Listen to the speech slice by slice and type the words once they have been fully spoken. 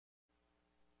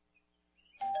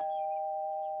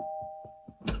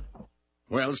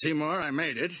Well, Seymour, I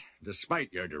made it,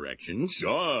 despite your directions.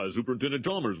 Ah, Superintendent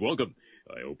Chalmers, welcome.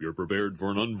 I hope you're prepared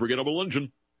for an unforgettable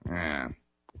luncheon. Ah.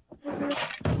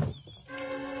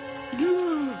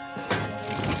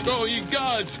 Oh, ye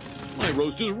gods! My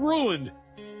roast is ruined!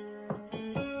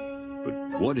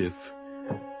 But what if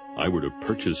I were to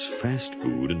purchase fast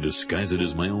food and disguise it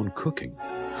as my own cooking?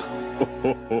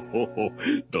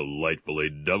 Delightfully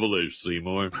devilish,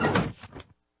 Seymour.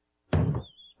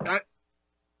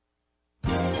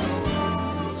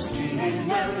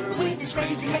 Skinner, with his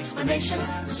crazy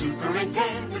explanations, the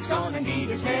superintendent's gonna need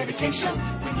his medication.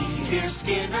 When he hears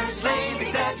Skinner's lame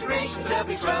exaggerations, there'll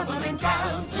be trouble in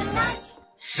town tonight.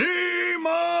 Seymour!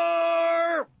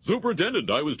 Superintendent,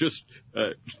 I was just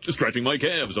stretching my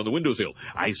calves on the windowsill.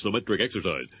 Isometric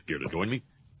exercise. Care to join me?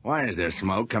 Why is there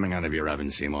smoke coming out of your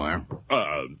oven, Seymour?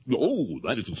 Oh,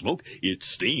 that isn't smoke. It's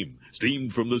steam.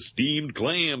 Steamed from the steamed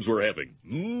clams we're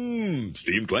having.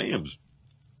 Steamed clams.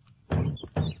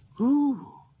 Ooh.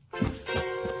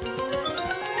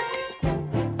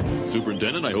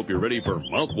 Superintendent, I hope you're ready for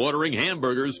mouth-watering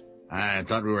hamburgers. I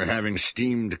thought we were having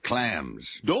steamed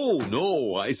clams.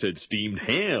 No, I said steamed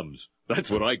hams. That's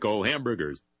what I call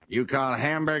hamburgers. You call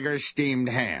hamburgers steamed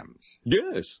hams?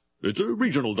 Yes, it's a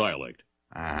regional dialect.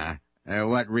 Uh-huh.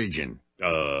 What region?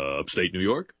 Upstate New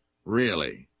York?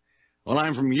 Really? Well,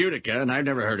 I'm from Utica, and I've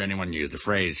never heard anyone use the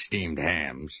phrase steamed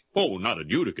hams. Oh, not in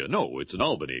Utica. No, it's an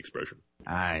Albany expression.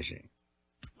 I see.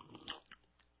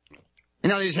 You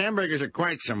know, these hamburgers are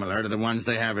quite similar to the ones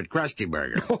they have at Krusty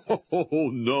Burger. Oh,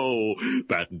 no.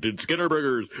 Patented Skinner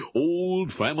Burgers.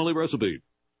 Old family recipe.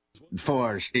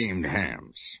 For steamed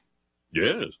hams.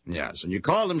 Yes. Yes, and you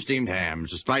call them steamed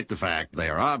hams despite the fact they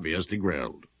are obviously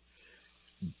grilled.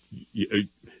 You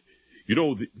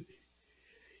know,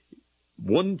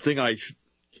 one thing I should...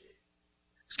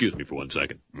 Excuse me for 1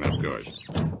 second. Of course.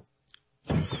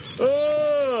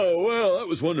 Oh, well, that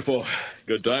was wonderful.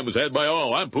 Good time was had by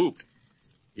all. I'm pooped.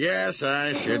 Yes,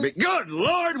 I should be. Good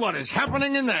Lord, what is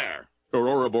happening in there?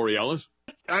 Aurora Borealis?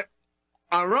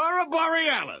 Aurora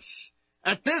Borealis.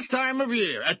 At this time of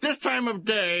year, at this time of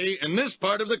day, in this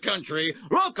part of the country,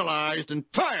 localized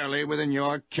entirely within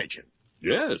your kitchen.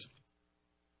 Yes.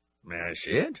 May I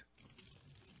see it?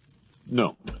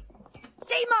 No.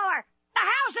 Seymour! The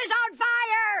house is on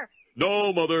fire!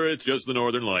 No, Mother, it's just the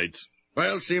Northern Lights.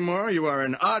 Well, Seymour, you are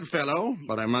an odd fellow,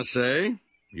 but I must say,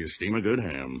 you steam a good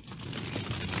ham.